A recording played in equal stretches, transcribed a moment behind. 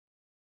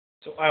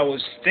So I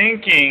was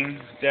thinking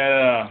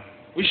that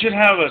we should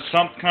have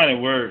some kind of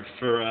word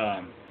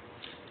for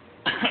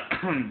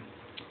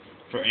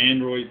for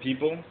Android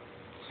people.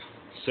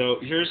 So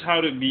here's how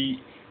to be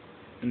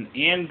an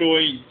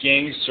Android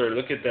gangster.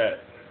 Look at that.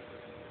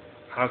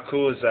 How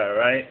cool is that,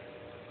 right?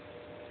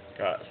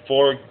 Got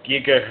 4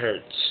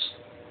 gigahertz.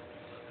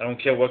 I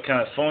don't care what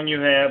kind of phone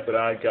you have, but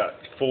I got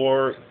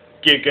 4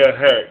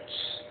 gigahertz.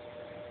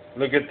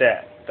 Look at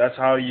that. That's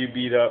how you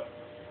beat up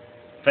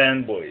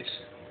fanboys,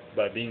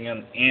 by being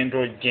an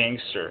Android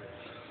gangster.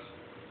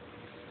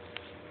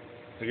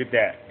 Look at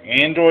that.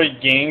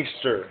 Android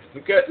gangster.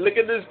 Look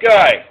at this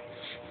guy.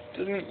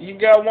 Doesn't he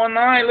got one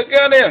eye? Look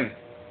at him.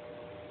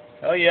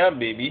 Hell yeah,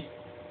 baby.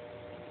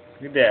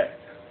 Look at that.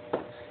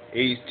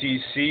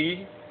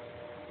 HTC,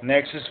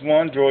 Nexus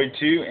 1, Droid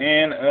 2,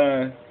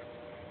 and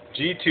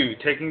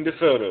G2 taking the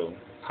photo.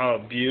 How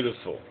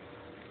beautiful.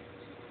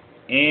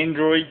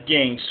 Android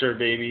gangster,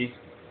 baby.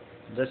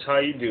 That's how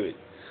you do it.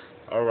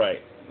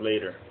 Alright,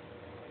 later.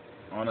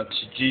 On a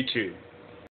G2.